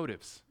terrible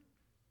motives.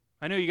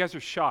 I know you guys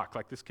are shocked,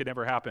 like this could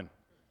never happen.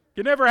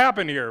 Could never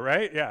happen here,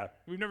 right? Yeah,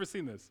 we've never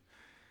seen this.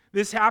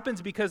 This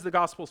happens because the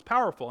gospel is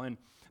powerful. And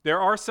there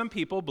are some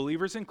people,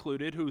 believers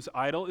included, whose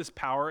idol is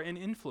power and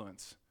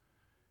influence.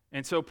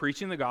 And so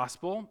preaching the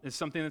gospel is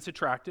something that's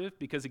attractive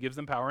because it gives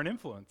them power and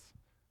influence,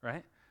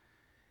 right?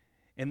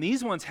 And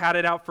these ones had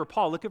it out for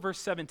Paul. Look at verse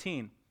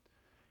 17.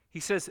 He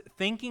says,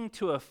 thinking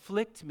to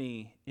afflict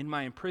me in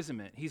my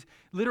imprisonment. He's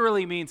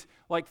literally means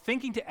like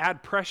thinking to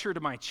add pressure to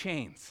my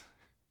chains.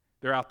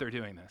 They're out there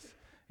doing this.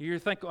 You're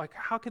thinking, like,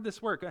 how could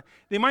this work?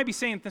 They might be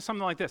saying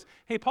something like this.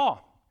 Hey,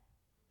 Paul,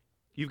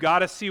 you've got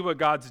to see what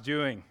God's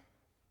doing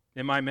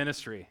in my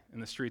ministry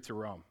in the streets of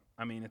Rome.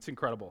 I mean, it's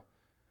incredible.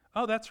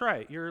 Oh, that's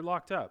right. You're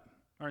locked up,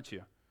 aren't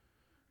you?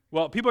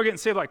 Well, people are getting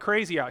saved like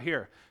crazy out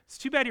here. It's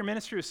too bad your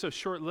ministry was so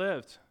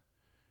short-lived.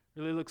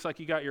 Really looks like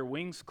you got your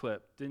wings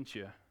clipped, didn't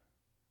you?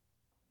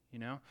 You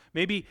know?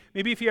 Maybe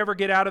if you ever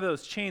get out of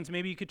those chains,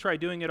 maybe you could try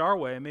doing it our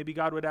way, and maybe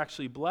God would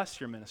actually bless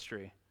your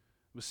ministry.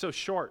 It was so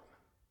short,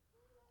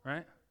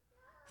 right?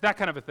 That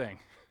kind of a thing.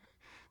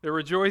 They're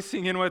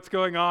rejoicing in what's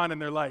going on,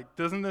 and they're like,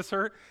 doesn't this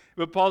hurt?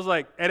 But Paul's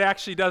like, it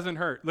actually doesn't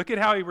hurt. Look at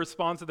how he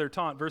responds to their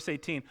taunt. Verse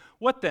 18,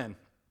 what then?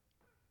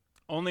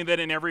 Only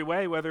that in every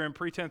way, whether in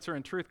pretense or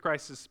in truth,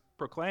 Christ is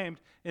proclaimed,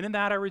 and in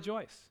that I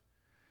rejoice.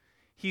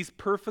 He's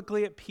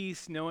perfectly at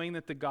peace knowing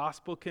that the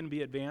gospel can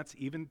be advanced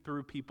even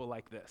through people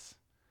like this.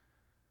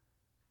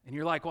 And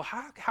you're like, well,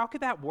 how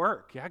could that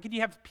work? How could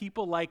you have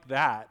people like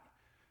that,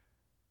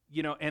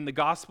 you know, and the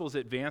gospel's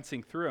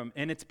advancing through them?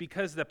 And it's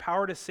because the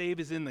power to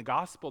save is in the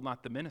gospel,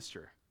 not the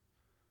minister.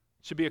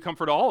 It should be a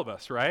comfort to all of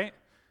us, right?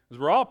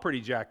 Because we're all pretty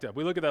jacked up.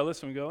 We look at that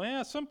list and we go,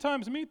 yeah,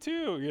 sometimes me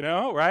too, you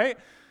know, right?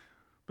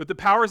 But the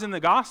power's in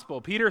the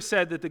gospel. Peter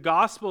said that the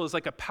gospel is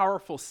like a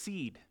powerful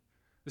seed.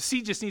 The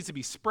seed just needs to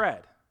be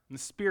spread, and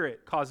the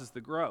Spirit causes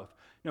the growth,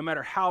 no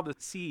matter how the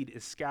seed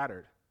is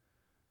scattered.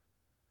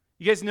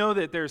 You guys know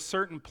that there's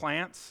certain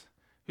plants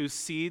whose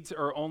seeds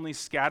are only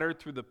scattered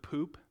through the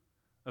poop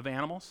of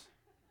animals?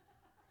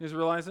 You guys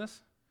realize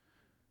this?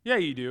 Yeah,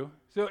 you do.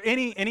 So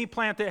any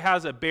plant that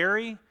has a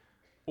berry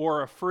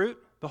or a fruit,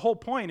 the whole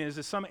point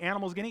is some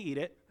animal's going to eat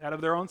it out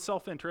of their own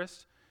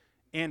self-interest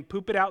and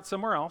poop it out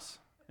somewhere else,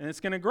 and it's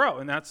going to grow,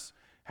 and that's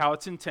how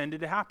it's intended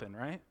to happen,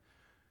 right?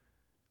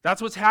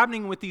 That's what's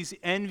happening with these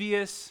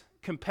envious,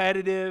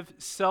 competitive,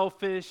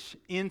 selfish,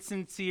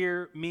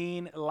 insincere,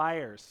 mean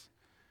liars,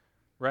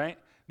 right?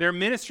 Their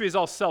ministry is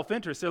all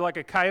self-interest. They're like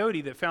a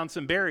coyote that found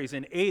some berries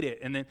and ate it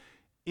and then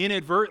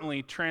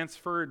inadvertently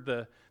transferred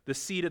the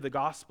seed of the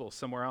gospel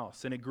somewhere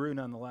else, and it grew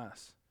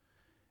nonetheless.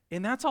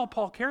 And that's all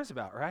Paul cares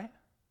about, right?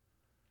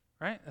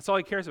 Right? That's all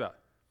he cares about.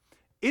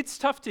 It's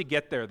tough to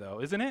get there,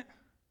 though, isn't it?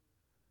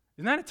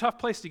 Isn't that a tough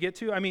place to get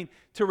to? I mean,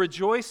 to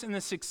rejoice in the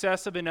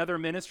success of another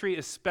ministry,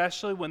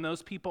 especially when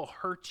those people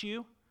hurt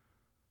you,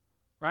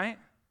 right?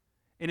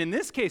 And in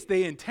this case,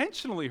 they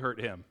intentionally hurt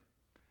him.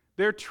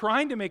 They're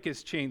trying to make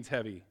his chains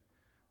heavy,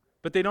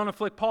 but they don't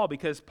afflict Paul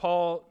because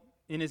Paul,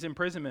 in his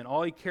imprisonment,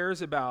 all he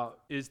cares about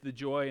is the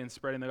joy in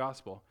spreading the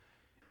gospel.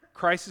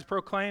 Christ is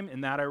proclaimed,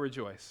 and that I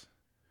rejoice.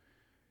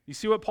 You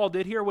see what Paul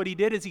did here? What he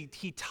did is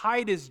he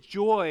tied his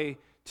joy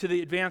to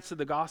the advance of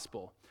the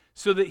gospel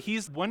so that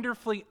he's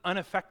wonderfully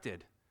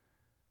unaffected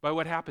by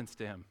what happens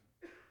to him.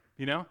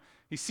 You know?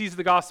 He sees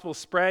the gospel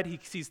spread, he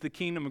sees the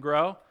kingdom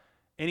grow,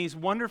 and he's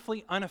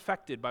wonderfully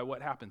unaffected by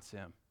what happens to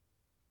him.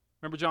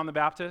 Remember John the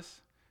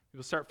Baptist?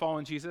 People start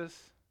following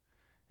Jesus,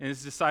 and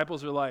his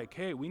disciples are like,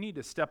 hey, we need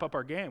to step up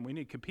our game. We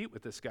need to compete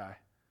with this guy.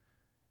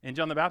 And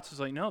John the Baptist is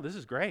like, no, this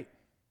is great.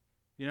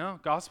 You know,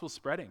 gospel's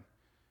spreading.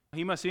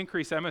 He must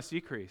increase, I must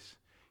decrease.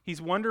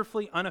 He's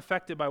wonderfully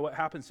unaffected by what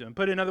happens to him.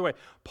 Put another way,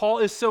 Paul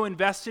is so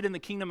invested in the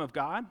kingdom of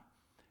God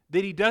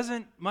that he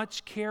doesn't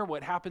much care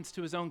what happens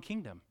to his own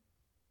kingdom.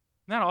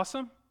 Isn't that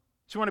awesome?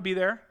 Do you want to be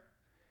there?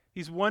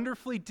 He's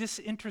wonderfully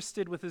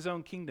disinterested with his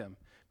own kingdom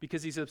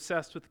because he's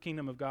obsessed with the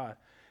kingdom of God.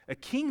 A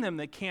kingdom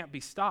that can't be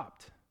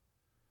stopped.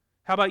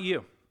 How about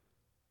you?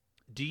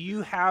 Do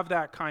you have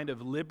that kind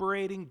of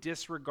liberating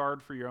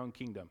disregard for your own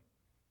kingdom?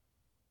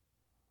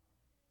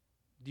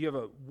 Do you have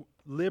a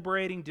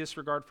liberating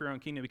disregard for your own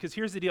kingdom? Because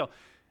here's the deal.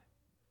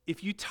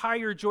 If you tie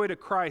your joy to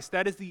Christ,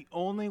 that is the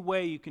only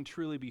way you can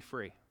truly be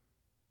free.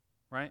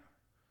 Right?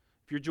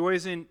 If your joy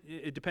is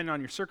dependent on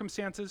your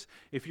circumstances,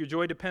 if your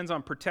joy depends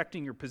on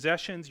protecting your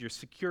possessions, your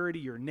security,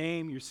 your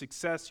name, your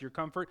success, your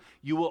comfort,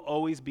 you will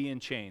always be in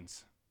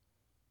chains.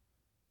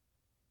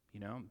 You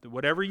know,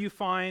 whatever you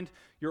find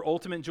your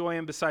ultimate joy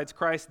in besides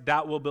Christ,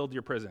 that will build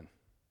your prison.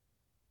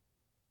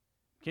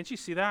 Can't you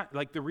see that?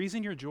 Like, the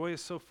reason your joy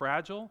is so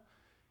fragile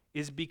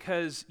is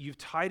because you've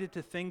tied it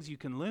to things you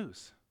can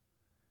lose.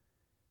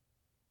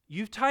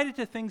 You've tied it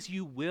to things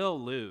you will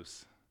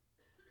lose.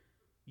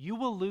 You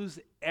will lose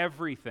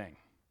everything.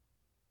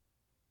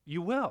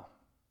 You will.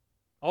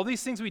 All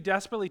these things we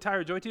desperately tie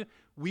our joy to,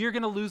 we are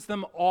going to lose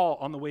them all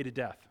on the way to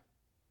death.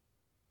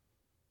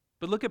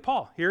 But look at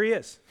Paul. Here he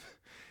is.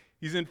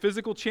 He's in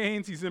physical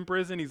chains. He's in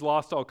prison. He's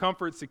lost all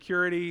comfort,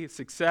 security,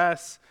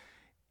 success,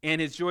 and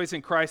his joy's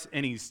in Christ,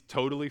 and he's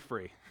totally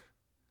free.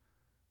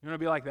 You want to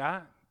be like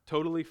that?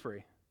 Totally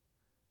free.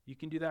 You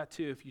can do that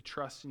too if you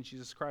trust in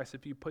Jesus Christ,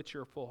 if you put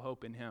your full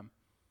hope in him.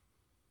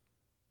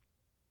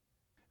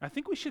 I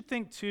think we should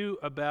think too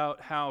about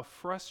how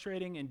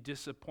frustrating and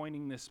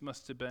disappointing this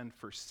must have been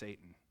for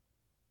Satan.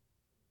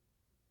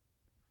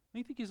 Do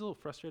you think he's a little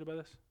frustrated by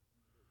this?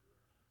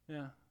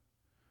 Yeah.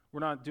 We're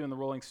not doing the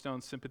Rolling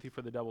Stones sympathy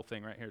for the devil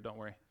thing right here, don't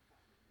worry.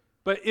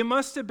 But it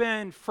must have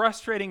been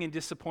frustrating and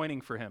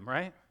disappointing for him,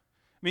 right?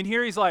 I mean,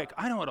 here he's like,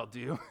 I know what I'll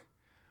do.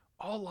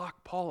 I'll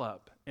lock Paul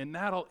up, and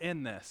that'll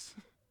end this.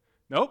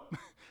 Nope.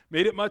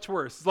 Made it much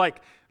worse. It's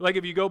like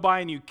if you go by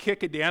and you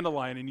kick a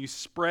dandelion and you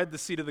spread the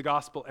seed of the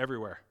gospel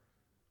everywhere.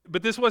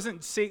 But this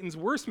wasn't Satan's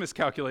worst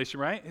miscalculation,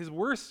 right? His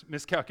worst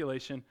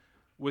miscalculation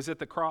was at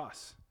the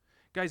cross.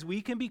 Guys,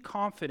 we can be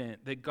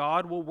confident that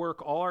God will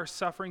work all our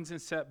sufferings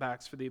and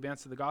setbacks for the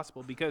advance of the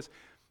gospel, because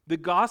the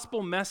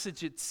gospel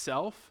message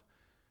itself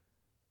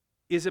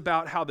is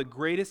about how the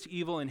greatest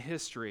evil in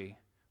history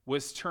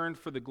was turned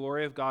for the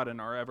glory of God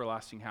and our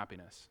everlasting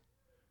happiness.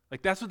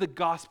 Like, that's what the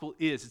gospel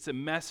is. It's a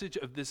message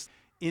of this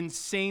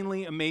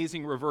insanely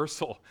amazing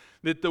reversal,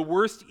 that the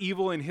worst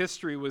evil in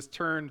history was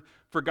turned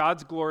for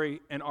God's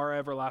glory and our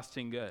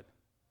everlasting good.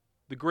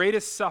 The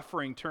greatest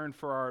suffering turned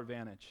for our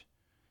advantage.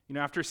 You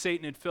know, after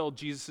Satan had filled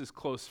Jesus'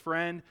 close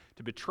friend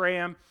to betray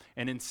him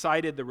and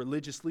incited the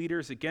religious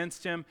leaders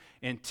against him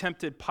and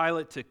tempted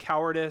Pilate to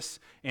cowardice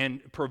and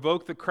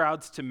provoked the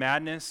crowds to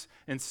madness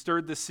and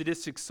stirred the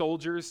sadistic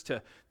soldiers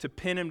to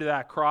pin him to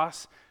that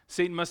cross,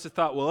 Satan must have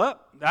thought,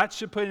 well, that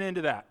should put an end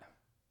to that,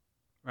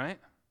 right?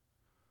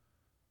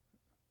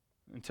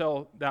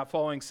 Until that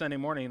following Sunday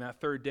morning, that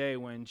third day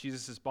when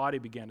Jesus' body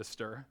began to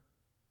stir,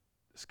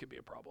 this could be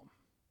a problem.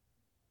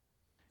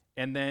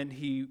 And then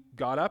he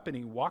got up and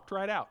he walked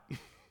right out,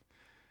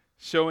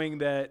 showing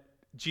that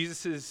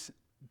Jesus'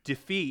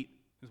 defeat,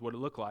 is what it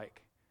looked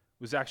like,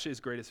 was actually his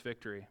greatest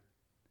victory.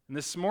 And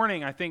this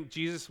morning, I think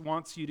Jesus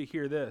wants you to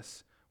hear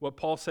this, what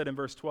Paul said in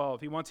verse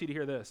 12. He wants you to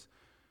hear this.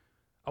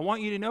 I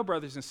want you to know,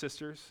 brothers and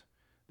sisters,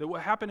 that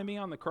what happened to me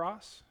on the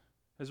cross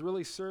has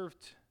really served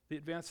the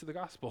advance of the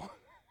gospel.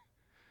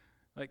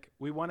 Like,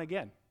 we won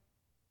again,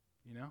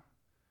 you know?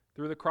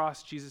 Through the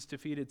cross, Jesus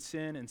defeated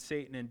sin and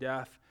Satan and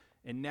death.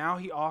 And now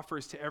he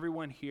offers to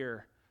everyone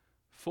here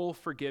full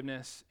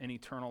forgiveness and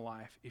eternal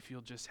life if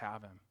you'll just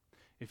have him.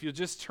 If you'll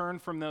just turn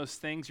from those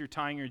things you're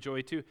tying your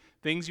joy to,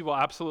 things you will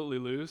absolutely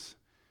lose,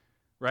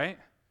 right?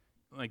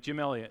 Like Jim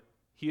Elliot,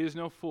 he is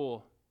no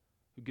fool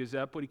who gives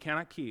up what he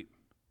cannot keep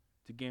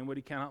to gain what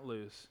he cannot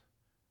lose.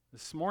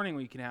 This morning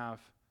what you can have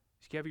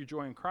is you can have your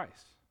joy in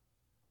Christ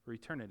for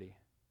eternity.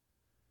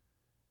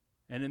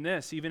 And in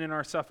this, even in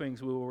our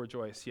sufferings, we will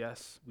rejoice.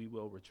 Yes, we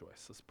will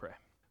rejoice. Let's pray.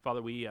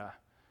 Father,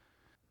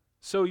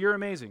 so you're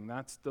amazing.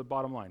 That's the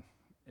bottom line,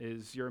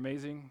 is you're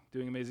amazing,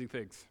 doing amazing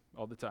things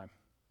all the time.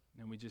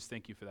 And we just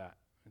thank you for that.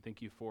 And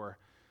thank you for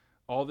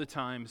all the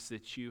times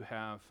that you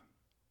have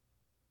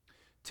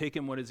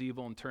taken what is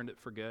evil and turned it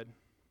for good.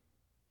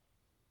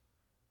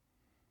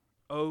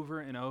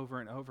 Over and over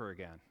and over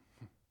again.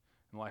 In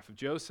the life of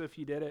Joseph,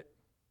 you did it.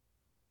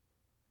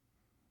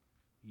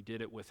 You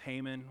did it with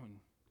Haman when he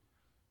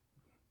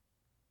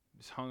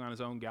was hung on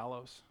his own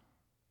gallows.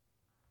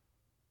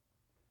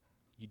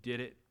 You did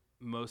it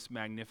most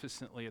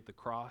magnificently at the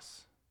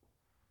cross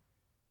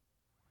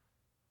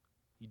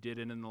You did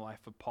it in the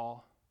life of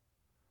Paul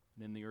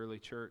and in the early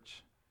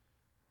church.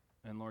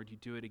 And Lord, you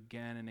do it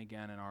again and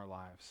again in our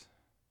lives.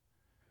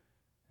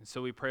 And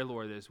so we pray,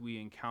 Lord, as we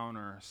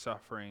encounter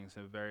sufferings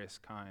of various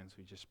kinds,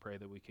 we just pray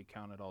that we could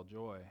count it all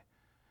joy,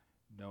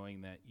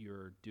 knowing that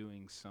you're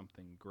doing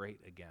something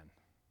great again.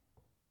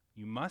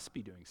 You must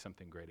be doing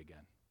something great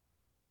again.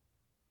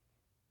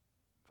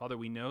 Father,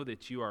 we know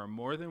that you are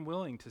more than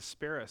willing to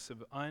spare us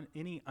of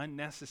any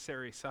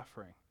unnecessary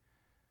suffering.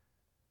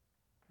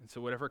 And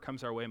so whatever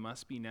comes our way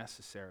must be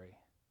necessary.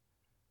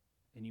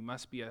 And you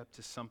must be up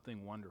to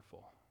something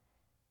wonderful.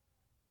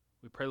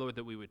 We pray, Lord,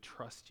 that we would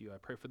trust you. I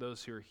pray for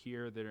those who are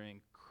here that are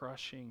in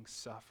crushing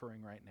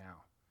suffering right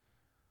now,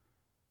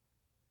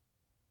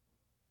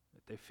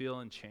 that they feel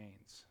in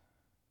chains.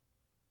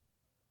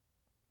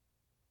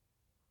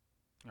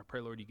 I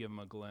pray, Lord, you give them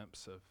a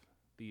glimpse of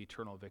the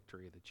eternal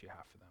victory that you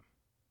have for them.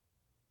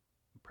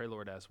 We pray,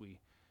 Lord, as we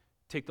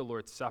take the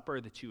Lord's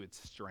Supper, that you would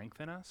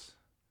strengthen us,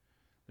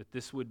 that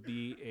this would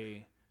be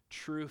a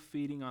true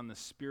feeding on the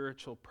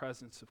spiritual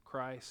presence of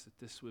Christ, that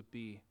this would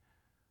be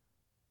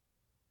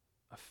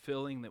a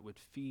filling that would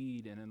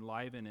feed and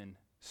enliven and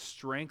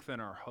strengthen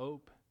our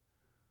hope,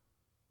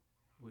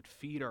 would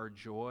feed our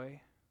joy,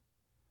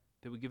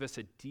 that would give us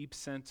a deep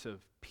sense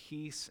of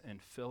peace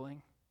and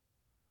filling.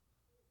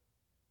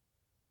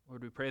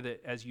 Lord, we pray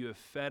that as you have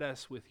fed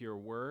us with your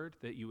word,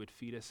 that you would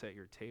feed us at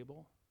your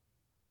table.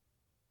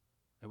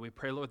 And we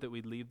pray, Lord, that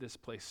we'd leave this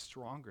place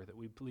stronger, that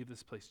we'd leave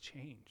this place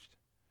changed,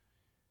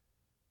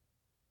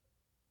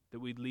 that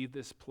we'd leave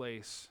this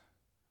place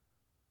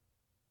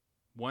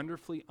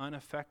wonderfully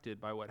unaffected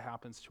by what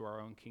happens to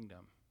our own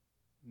kingdom,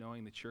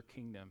 knowing that your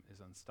kingdom is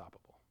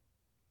unstoppable.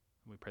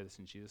 And we pray this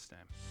in Jesus'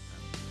 name.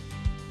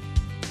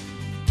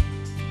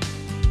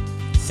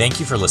 Amen. Thank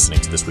you for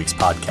listening to this week's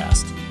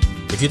podcast.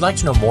 If you'd like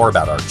to know more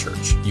about our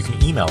church, you can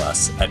email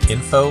us at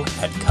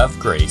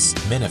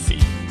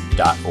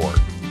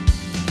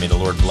info@covgracemenifee.org. May the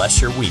Lord bless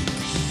your week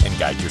and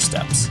guide your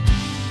steps.